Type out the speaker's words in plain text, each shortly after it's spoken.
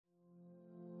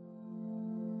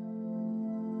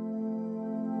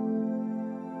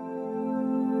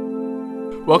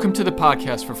Welcome to the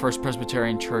podcast for First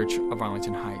Presbyterian Church of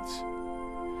Arlington Heights.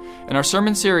 In our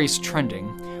sermon series,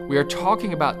 Trending, we are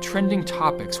talking about trending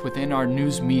topics within our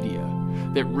news media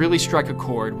that really strike a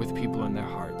chord with people in their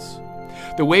hearts.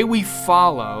 The way we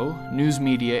follow news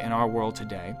media in our world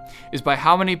today is by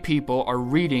how many people are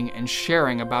reading and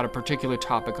sharing about a particular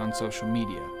topic on social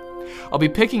media. I'll be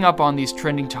picking up on these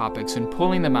trending topics and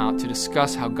pulling them out to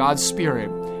discuss how God's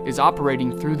Spirit is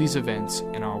operating through these events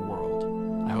in our world.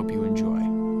 I hope you enjoy.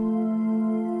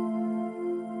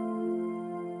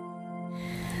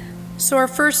 So our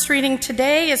first reading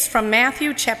today is from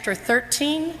Matthew chapter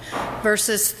 13,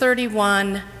 verses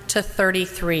 31 to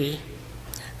 33,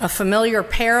 a familiar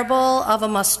parable of a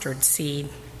mustard seed.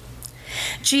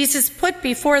 Jesus put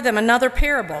before them another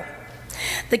parable.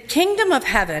 The kingdom of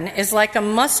heaven is like a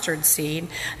mustard seed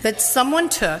that someone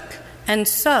took and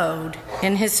sowed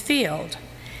in his field.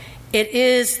 It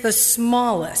is the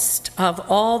smallest of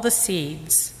all the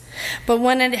seeds. But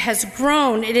when it has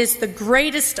grown, it is the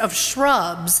greatest of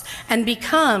shrubs and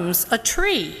becomes a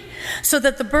tree, so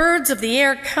that the birds of the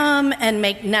air come and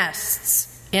make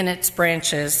nests in its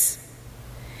branches.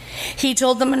 He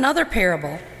told them another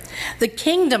parable. The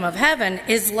kingdom of heaven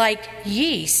is like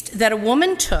yeast that a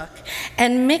woman took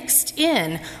and mixed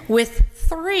in with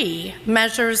 3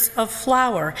 measures of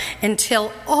flour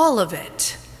until all of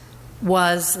it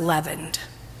was leavened.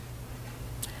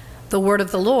 The word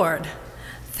of the Lord.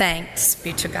 Thanks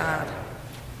be to God.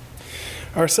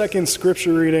 Our second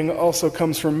scripture reading also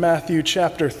comes from Matthew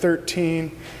chapter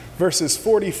 13, verses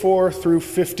 44 through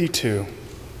 52.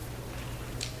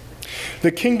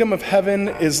 The kingdom of heaven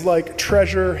is like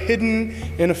treasure hidden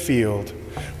in a field,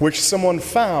 which someone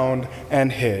found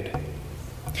and hid.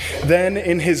 Then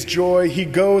in his joy he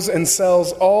goes and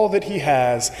sells all that he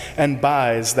has and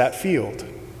buys that field.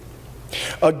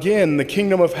 Again, the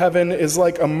kingdom of heaven is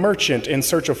like a merchant in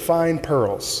search of fine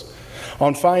pearls.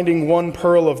 On finding one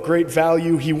pearl of great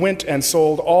value, he went and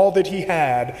sold all that he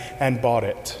had and bought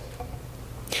it.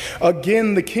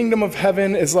 Again, the kingdom of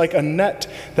heaven is like a net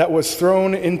that was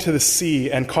thrown into the sea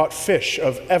and caught fish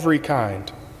of every kind.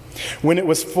 When it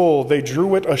was full, they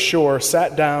drew it ashore,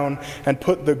 sat down, and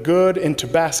put the good into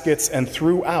baskets and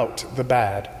threw out the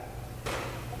bad.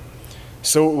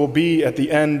 So it will be at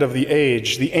the end of the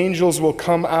age. The angels will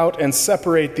come out and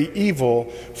separate the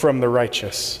evil from the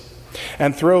righteous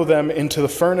and throw them into the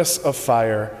furnace of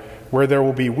fire, where there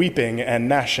will be weeping and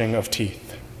gnashing of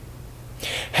teeth.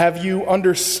 Have you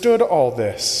understood all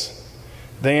this?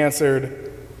 They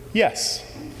answered, Yes.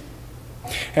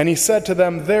 And he said to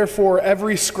them, Therefore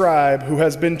every scribe who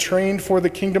has been trained for the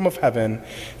kingdom of heaven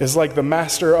is like the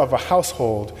master of a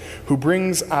household who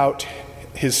brings out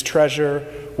his treasure,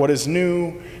 what is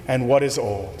new and what is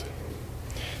old.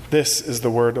 This is the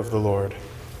word of the Lord.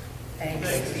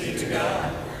 Thanks be to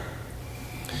God.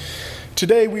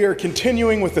 Today we are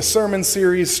continuing with the sermon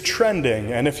series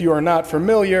Trending, and if you are not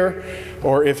familiar,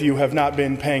 or if you have not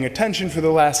been paying attention for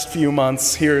the last few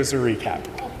months, here is a recap.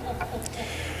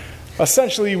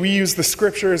 Essentially, we use the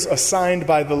scriptures assigned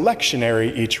by the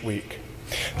lectionary each week.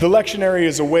 The lectionary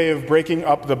is a way of breaking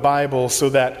up the Bible so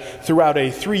that throughout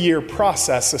a 3-year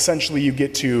process, essentially you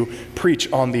get to preach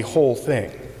on the whole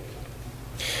thing.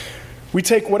 We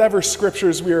take whatever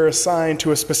scriptures we are assigned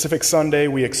to a specific Sunday,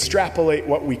 we extrapolate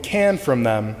what we can from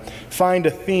them, find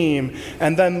a theme,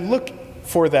 and then look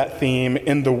for that theme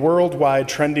in the worldwide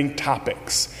trending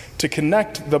topics to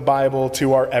connect the Bible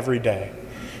to our everyday,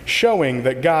 showing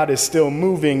that God is still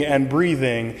moving and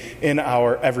breathing in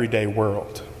our everyday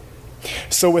world.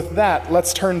 So with that,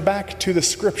 let's turn back to the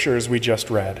scriptures we just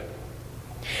read.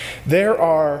 There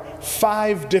are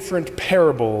 5 different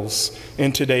parables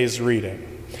in today's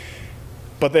reading,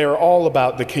 but they are all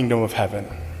about the kingdom of heaven.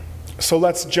 So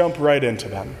let's jump right into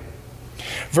them.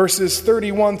 Verses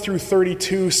 31 through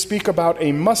 32 speak about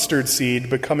a mustard seed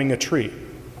becoming a tree.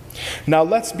 Now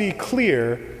let's be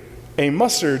clear, a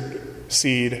mustard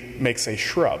seed makes a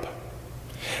shrub.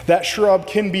 That shrub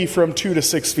can be from 2 to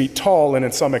 6 feet tall, and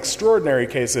in some extraordinary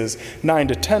cases, 9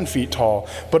 to 10 feet tall,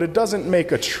 but it doesn't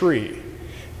make a tree.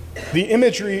 The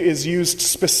imagery is used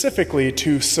specifically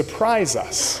to surprise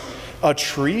us. A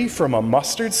tree from a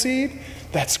mustard seed?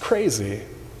 That's crazy.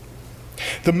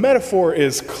 The metaphor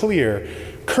is clear.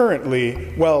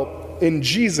 Currently, in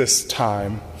Jesus'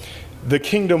 time, the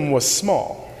kingdom was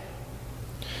small.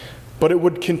 But it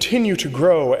would continue to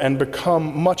grow and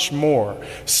become much more,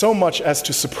 so much as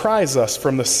to surprise us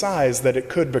from the size that it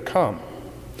could become,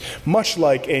 much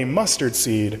like a mustard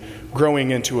seed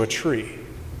growing into a tree.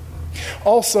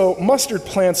 Also, mustard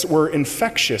plants were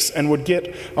infectious and would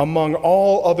get among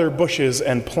all other bushes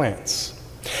and plants.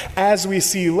 As we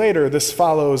see later, this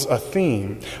follows a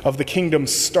theme of the kingdom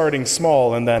starting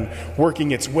small and then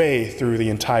working its way through the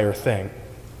entire thing.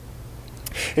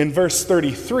 In verse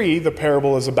 33, the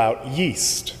parable is about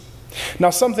yeast. Now,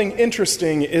 something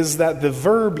interesting is that the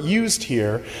verb used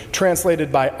here,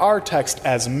 translated by our text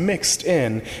as mixed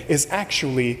in, is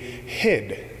actually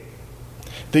hid.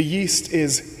 The yeast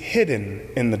is hidden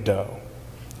in the dough.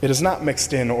 It is not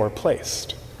mixed in or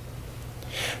placed.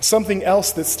 Something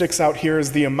else that sticks out here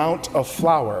is the amount of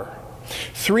flour.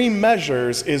 3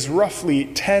 measures is roughly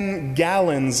 10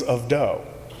 gallons of dough.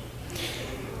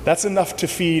 That's enough to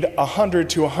feed 100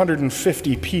 to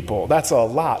 150 people. That's a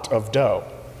lot of dough.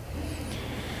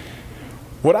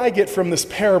 What I get from this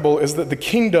parable is that the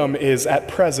kingdom is at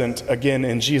present, again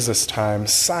in Jesus' time,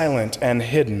 silent and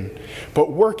hidden,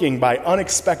 but working by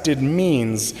unexpected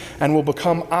means and will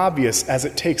become obvious as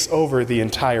it takes over the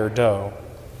entire dough.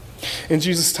 In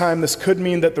Jesus' time, this could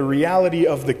mean that the reality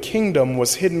of the kingdom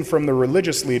was hidden from the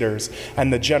religious leaders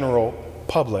and the general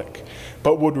public,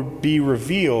 but would be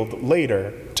revealed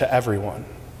later to everyone.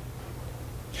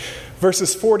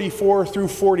 Verses 44 through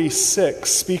 46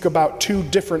 speak about 2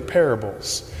 different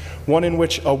parables, one in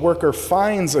which a worker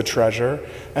finds a treasure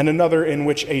and another in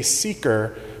which a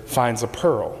seeker finds a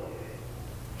pearl.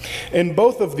 In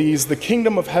both of these, the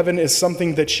kingdom of heaven is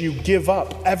something that you give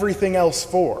up everything else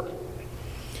for.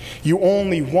 You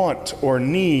only want or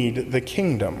need the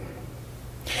kingdom.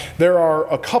 There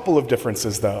are a couple of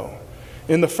differences, though.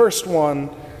 In the first one,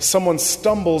 someone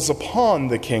stumbles upon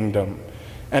the kingdom,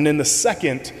 and in the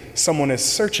second, someone is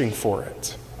searching for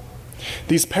it.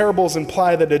 These parables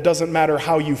imply that it doesn't matter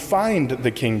how you find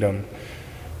the kingdom,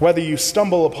 whether you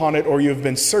stumble upon it or you've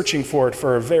been searching for it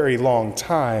for a very long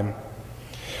time.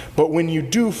 But when you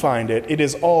do find it, it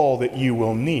is all that you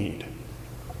will need.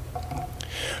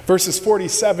 Verses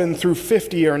 47 through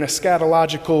 50 are an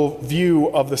eschatological view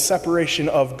of the separation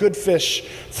of good fish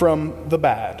from the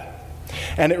bad.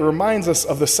 And it reminds us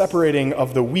of the separating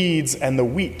of the weeds and the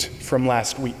wheat from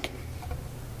last week.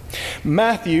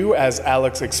 Matthew, as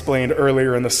Alex explained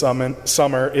earlier in the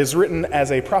summer, is written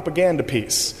as a propaganda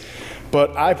piece.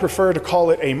 But I prefer to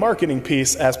call it a marketing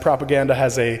piece, as propaganda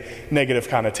has a negative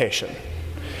connotation.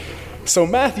 So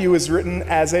Matthew is written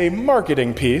as a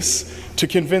marketing piece to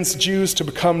convince Jews to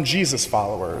become Jesus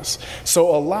followers.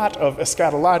 So a lot of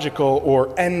eschatological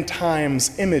or end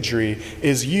times imagery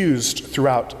is used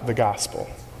throughout the gospel.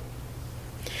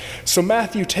 So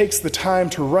Matthew takes the time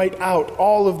to write out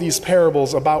all of these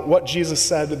parables about what Jesus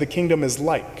said the kingdom is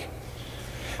like.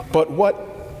 But what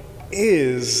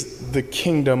is the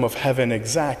kingdom of heaven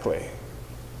exactly?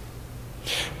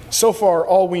 So far,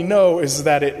 all we know is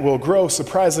that it will grow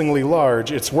surprisingly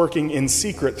large. It's working in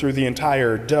secret through the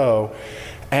entire dough.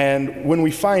 And when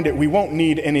we find it, we won't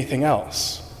need anything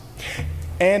else.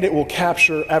 And it will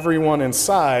capture everyone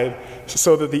inside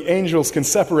so that the angels can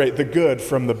separate the good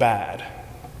from the bad.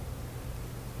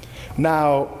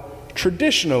 Now,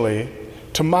 traditionally,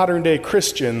 to modern-day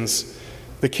Christians,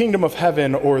 the kingdom of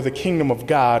heaven or the kingdom of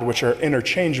God, which are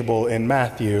interchangeable in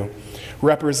Matthew,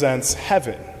 represents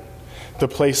heaven, the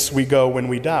place we go when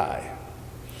we die.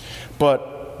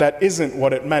 But that isn't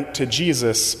what it meant to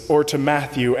Jesus or to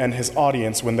Matthew and his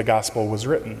audience when the gospel was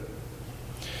written.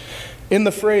 In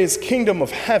the phrase kingdom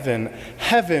of heaven,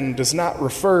 heaven does not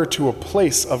refer to a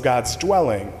place of God's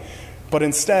dwelling, but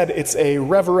instead it's a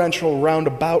reverential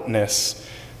roundaboutness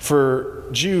for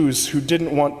Jews who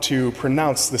didn't want to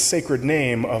pronounce the sacred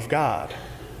name of God.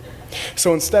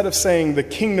 So instead of saying the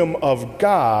kingdom of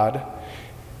God,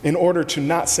 in order to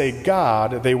not say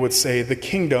God, they would say the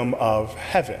kingdom of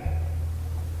heaven.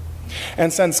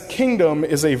 And since kingdom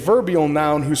is a verbial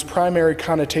noun whose primary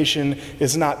connotation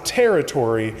is not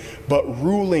territory, but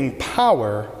ruling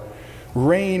power,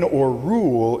 reign or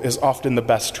rule is often the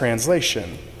best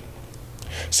translation.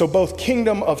 So both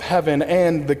kingdom of heaven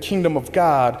and the kingdom of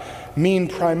God mean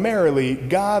primarily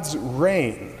God's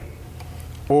reign,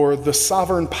 or the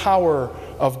sovereign power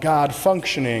of God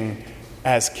functioning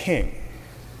as king.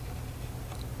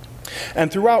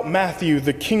 And throughout Matthew,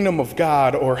 the kingdom of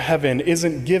God or heaven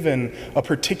isn't given a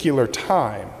particular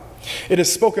time. It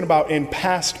is spoken about in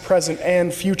past, present,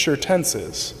 and future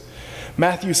tenses.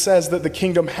 Matthew says that the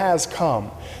kingdom has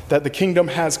come, that the kingdom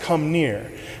has come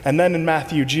near. And then in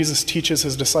Matthew, Jesus teaches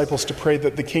his disciples to pray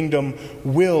that the kingdom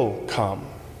will come.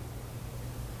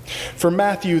 For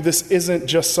Matthew, this isn't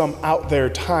just some out there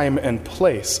time and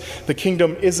place. The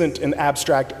kingdom isn't an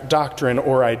abstract doctrine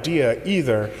or idea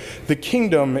either. The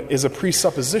kingdom is a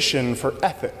presupposition for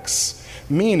ethics,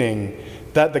 meaning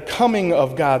that the coming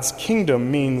of God's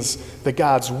kingdom means that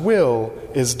God's will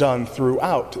is done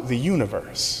throughout the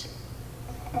universe.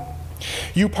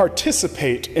 You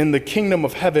participate in the kingdom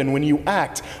of heaven when you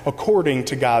act according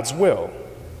to God's will.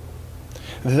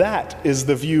 That is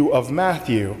the view of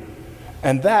Matthew,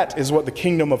 and that is what the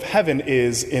kingdom of heaven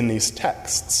is in these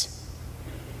texts.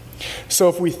 So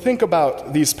if we think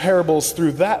about these parables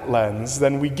through that lens,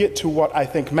 then we get to what I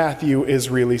think Matthew is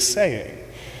really saying,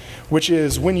 which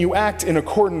is when you act in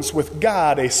accordance with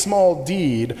God, a small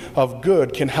deed of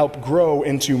good can help grow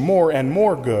into more and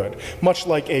more good, much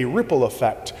like a ripple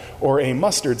effect or a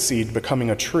mustard seed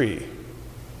becoming a tree.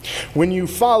 When you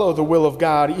follow the will of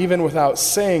God, even without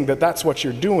saying that that's what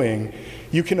you're doing,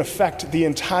 you can affect the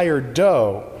entire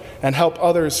dough and help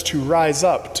others to rise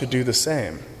up to do the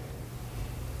same.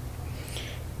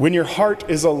 When your heart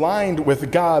is aligned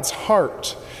with God's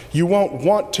heart, you won't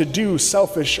want to do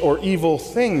selfish or evil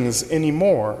things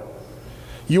anymore.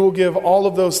 You will give all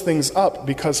of those things up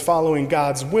because following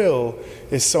God's will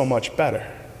is so much better.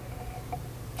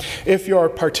 If you're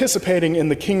participating in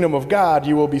the kingdom of God,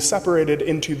 you will be separated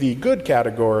into the good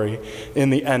category in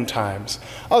the end times.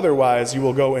 Otherwise, you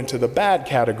will go into the bad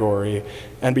category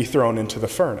and be thrown into the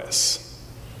furnace.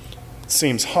 It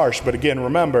seems harsh, but again,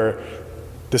 remember,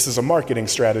 this is a marketing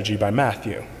strategy by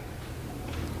Matthew.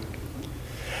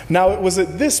 Now, it was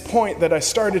at this point that I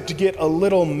started to get a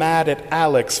little mad at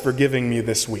Alex for giving me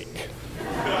this week.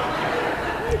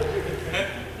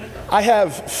 I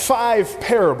have 5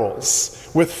 parables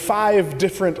with 5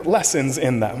 different lessons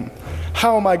in them.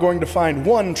 How am I going to find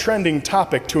one trending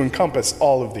topic to encompass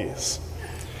all of these?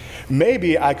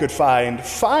 Maybe I could find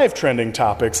 5 trending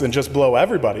topics and just blow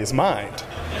everybody's mind.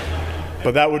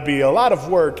 But that would be a lot of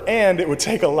work, and it would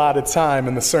take a lot of time,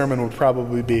 and the sermon would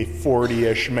probably be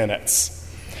 40-ish minutes.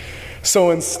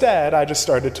 So instead, I just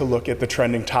started to look at the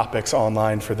trending topics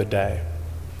online for the day.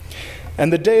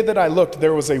 And the day that I looked,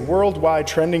 there was a worldwide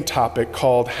trending topic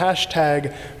called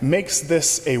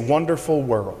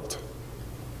 #MakesThisAWonderfulWorld.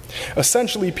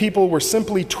 Essentially, people were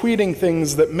simply tweeting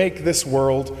things that make this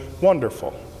world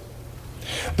wonderful.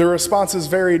 The responses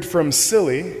varied from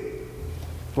silly,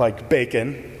 like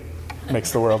bacon,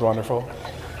 makes the world wonderful,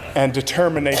 and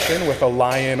determination with a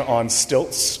lion on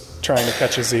stilts trying to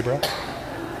catch a zebra,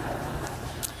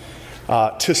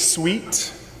 to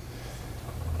sweet,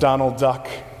 Donald Duck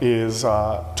is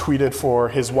tweeted for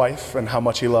his wife and how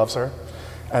much he loves her.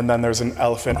 And then there's an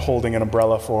elephant holding an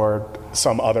umbrella for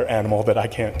some other animal that I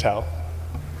can't tell.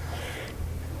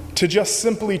 To just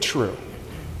simply true,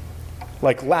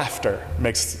 like laughter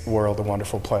makes the world a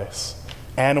wonderful place.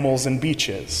 Animals and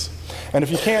beaches. And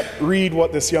if you can't read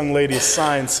what this young lady's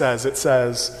sign says, it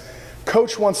says,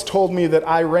 "Coach once told me that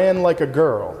I ran like a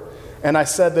girl, and I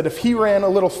said that if he ran a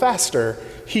little faster,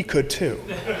 he could too."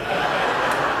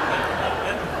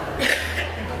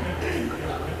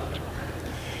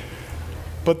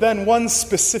 But then one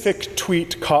specific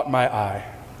tweet caught my eye.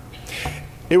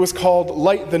 It was called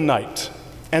Light the Night,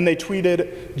 and they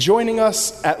tweeted, "Joining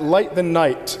us at Light the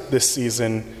Night this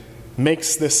season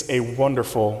makes this a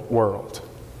wonderful world."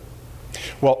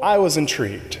 Well, I was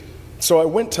intrigued, so I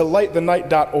went to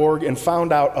lightthenight.org and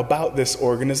found out about this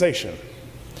organization.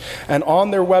 And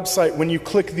on their website, when you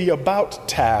click the About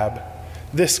tab,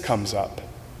 this comes up.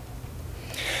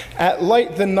 At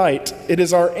Light the Night, it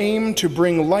is our aim to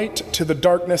bring light to the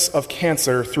darkness of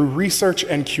cancer through research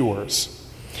and cures.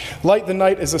 Light the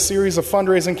Night is a series of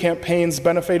fundraising campaigns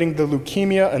benefiting the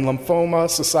Leukemia and Lymphoma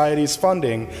Society's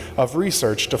funding of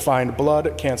research to find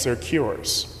blood cancer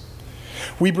cures.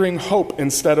 We bring hope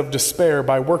instead of despair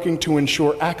by working to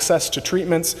ensure access to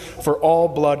treatments for all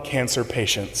blood cancer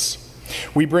patients.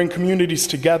 We bring communities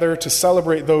together to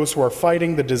celebrate those who are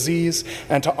fighting the disease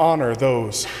and to honor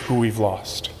those who we've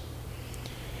lost.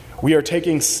 We are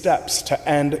taking steps to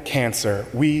end cancer.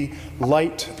 We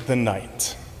light the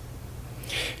night.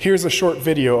 Here's a short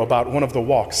video about one of the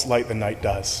walks Light the Night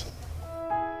does.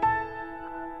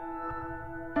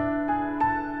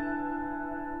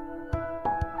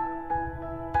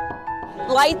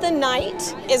 Light the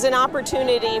Night is an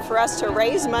opportunity for us to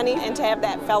raise money and to have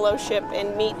that fellowship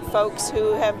and meet folks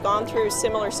who have gone through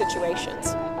similar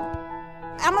situations.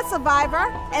 I'm a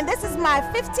survivor, and this is my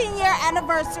 15-year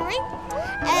anniversary.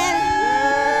 And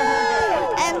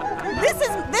this is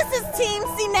Team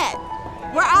CNET.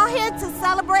 We're all here to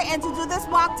celebrate and to do this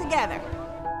walk together.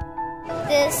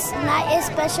 This night is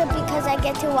special because I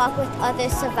get to walk with other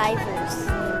survivors.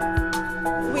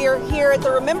 We are here at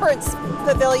the Remembrance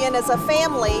Pavilion as a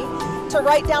family to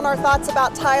write down our thoughts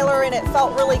about Tyler, and it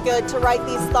felt really good to write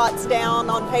these thoughts down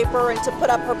on paper and to put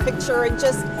up her picture and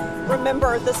just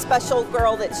remember the special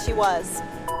girl that she was.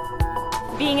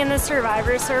 Being in the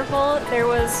survivor circle, there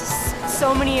was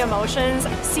so many emotions,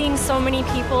 seeing so many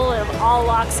people of all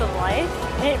walks of life.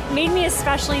 And it made me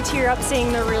especially tear up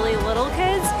seeing the really little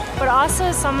kids, but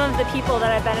also some of the people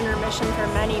that have been in remission for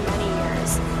many, many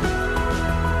years.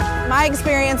 My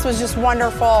experience was just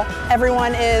wonderful.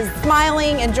 Everyone is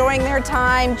smiling, enjoying their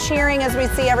time, cheering as we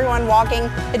see everyone walking.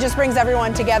 It just brings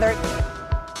everyone together.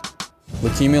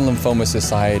 Leukemia and Lymphoma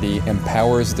Society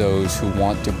empowers those who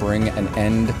want to bring an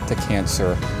end to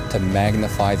cancer to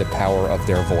magnify the power of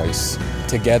their voice.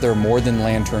 Together, more than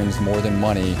lanterns, more than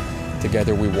money,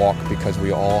 together we walk because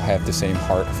we all have the same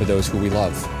heart for those who we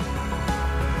love.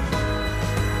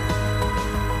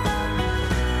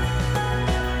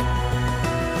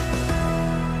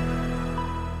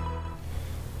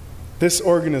 This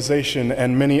organization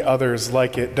and many others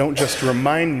like it don't just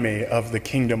remind me of the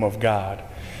kingdom of God.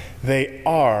 They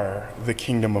are the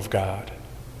kingdom of God.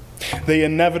 They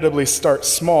inevitably start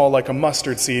small like a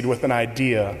mustard seed with an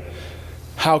idea.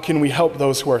 How can we help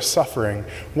those who are suffering?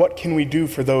 What can we do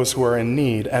for those who are in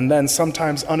need? And then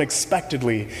sometimes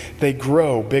unexpectedly, they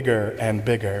grow bigger and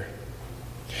bigger.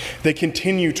 They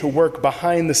continue to work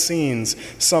behind the scenes,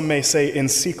 some may say in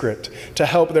secret, to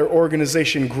help their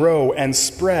organization grow and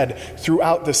spread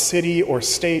throughout the city or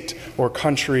state or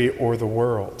country or the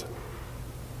world.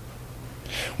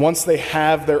 Once they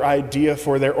have their idea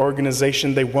for their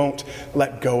organization, they won't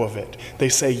let go of it. They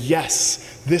say,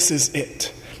 yes, this is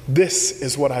it. This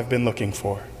is what I've been looking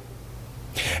for.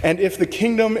 And if the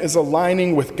kingdom is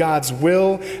aligning with God's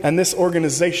will, and this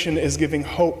organization is giving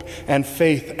hope and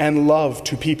faith and love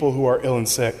to people who are ill and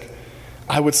sick,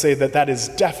 I would say that that is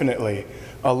definitely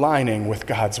aligning with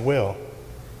God's will.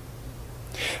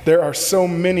 There are so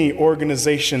many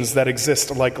organizations that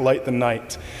exist like Light the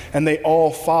Night, and they all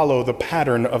follow the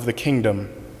pattern of the kingdom.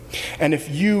 And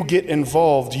if you get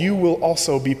involved, you will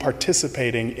also be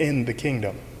participating in the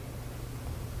kingdom.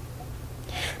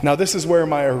 Now, this is where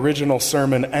my original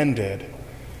sermon ended,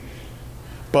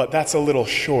 but that's a little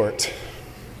short.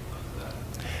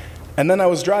 And then I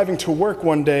was driving to work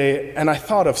one day, and I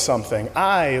thought of something.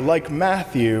 I, like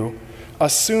Matthew,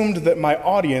 assumed that my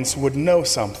audience would know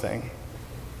something.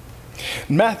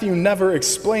 Matthew never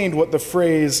explained what the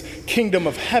phrase kingdom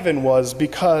of heaven was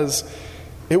because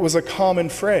it was a common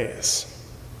phrase.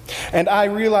 And I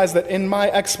realized that in my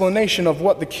explanation of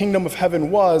what the kingdom of heaven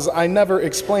was, I never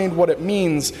explained what it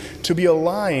means to be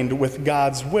aligned with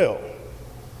God's will.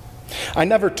 I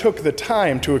never took the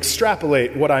time to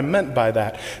extrapolate what I meant by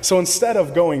that. So instead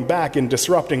of going back and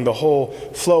disrupting the whole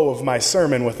flow of my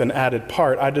sermon with an added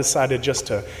part, I decided just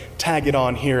to tag it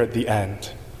on here at the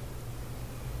end.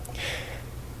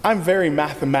 I'm very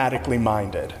mathematically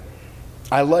minded.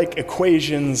 I like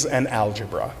equations and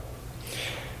algebra.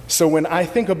 So when I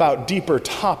think about deeper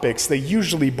topics, they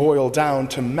usually boil down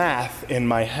to math in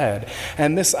my head.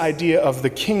 And this idea of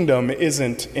the kingdom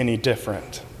isn't any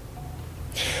different.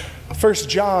 1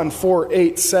 John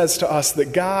 4:8 says to us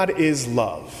that God is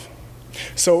love.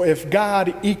 So if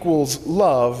God equals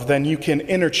love, then you can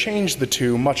interchange the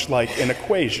two much like an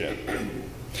equation.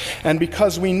 And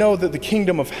because we know that the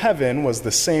kingdom of heaven was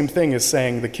the same thing as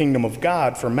saying the kingdom of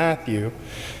God for Matthew,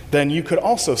 then you could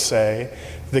also say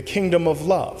the kingdom of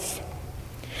love.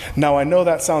 Now, I know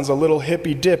that sounds a little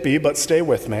hippy-dippy, but stay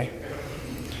with me.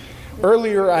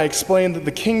 Earlier, I explained that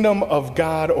the kingdom of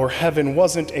God or heaven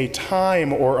wasn't a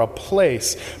time or a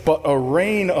place, but a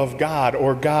reign of God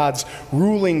or God's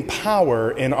ruling power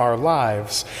in our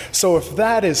lives. So if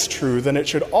that is true, then it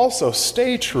should also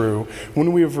stay true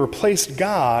when we have replaced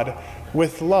God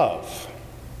with love.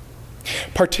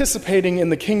 Participating in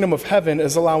the kingdom of heaven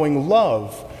is allowing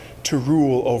love to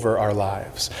rule over our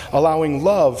lives, allowing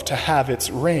love to have its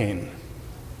reign.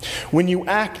 When you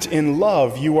act in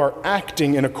love, you are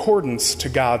acting in accordance to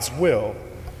God's will.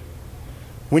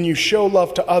 When you show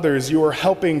love to others, you are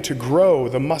helping to grow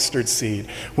the mustard seed.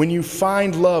 When you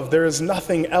find love, there is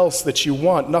nothing else that you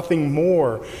want, nothing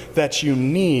more that you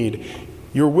need.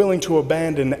 You're willing to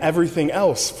abandon everything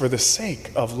else for the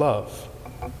sake of love.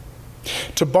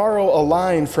 To borrow a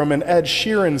line from an Ed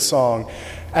Sheeran song,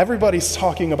 everybody's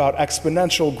talking about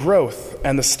exponential growth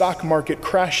and the stock market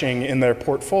crashing in their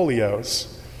portfolios.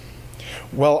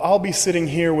 Well, I'll be sitting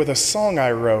here with a song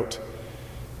I wrote,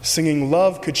 singing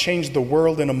love could change the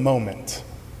world in a moment.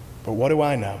 But what do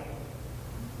I know?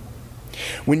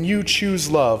 When you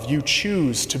choose love, you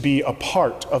choose to be a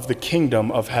part of the kingdom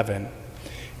of heaven.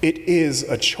 It is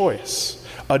a choice,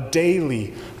 a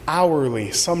daily,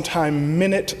 hourly, sometime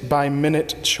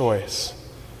minute-by-minute choice.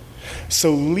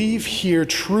 So leave here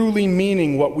truly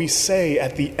meaning what we say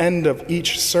at the end of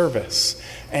each service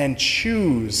and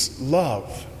choose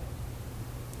love.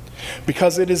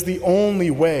 because it is the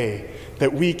only way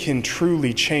that we can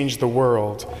truly change the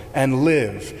world and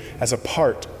live as a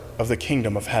part of the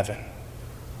kingdom of heaven.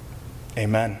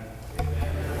 Amen.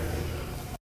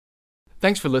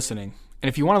 Thanks for listening. And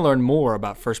if you want to learn more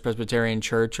about First Presbyterian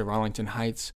Church of Arlington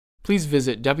Heights, please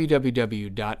visit www.fpcah.org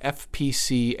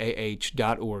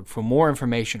for more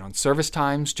information on service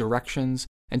times, directions,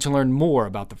 and to learn more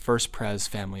about the First Pres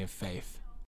family of faith.